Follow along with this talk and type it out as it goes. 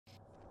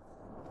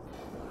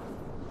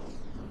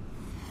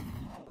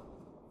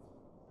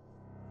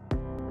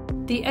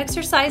The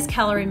exercise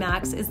calorie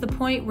max is the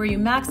point where you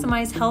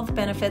maximize health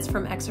benefits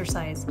from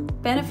exercise.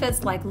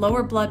 Benefits like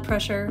lower blood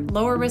pressure,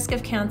 lower risk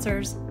of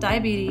cancers,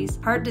 diabetes,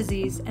 heart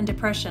disease, and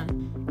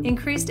depression,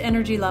 increased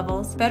energy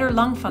levels, better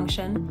lung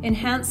function,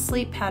 enhanced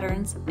sleep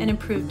patterns, and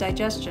improved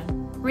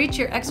digestion. Reach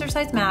your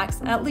exercise max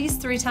at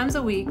least 3 times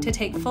a week to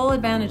take full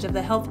advantage of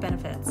the health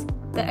benefits.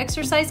 The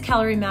exercise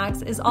calorie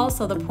max is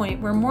also the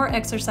point where more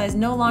exercise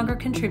no longer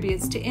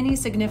contributes to any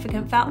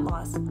significant fat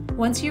loss.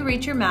 Once you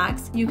reach your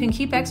max, you can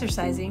keep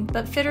exercising,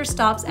 but Fittur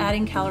stops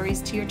adding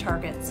calories to your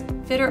targets.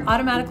 Fittur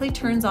automatically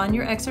turns on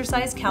your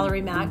exercise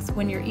calorie max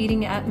when you're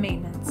eating at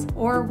maintenance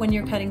or when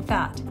you're cutting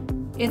fat.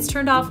 It's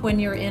turned off when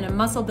you're in a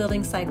muscle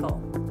building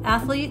cycle.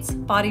 Athletes,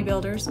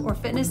 bodybuilders, or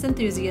fitness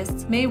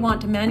enthusiasts may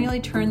want to manually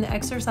turn the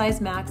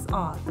exercise max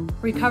off.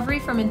 Recovery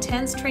from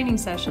intense training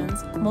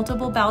sessions,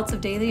 multiple bouts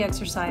of daily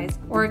exercise,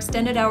 or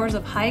extended hours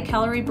of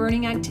high-calorie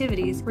burning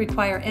activities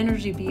require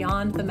energy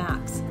beyond the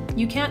max.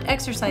 You can't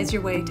exercise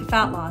your way to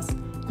fat loss.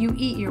 You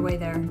eat your way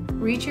there.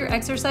 Reach your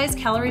exercise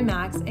calorie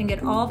max and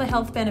get all the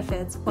health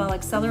benefits while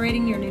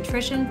accelerating your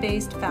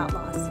nutrition-based fat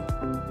loss.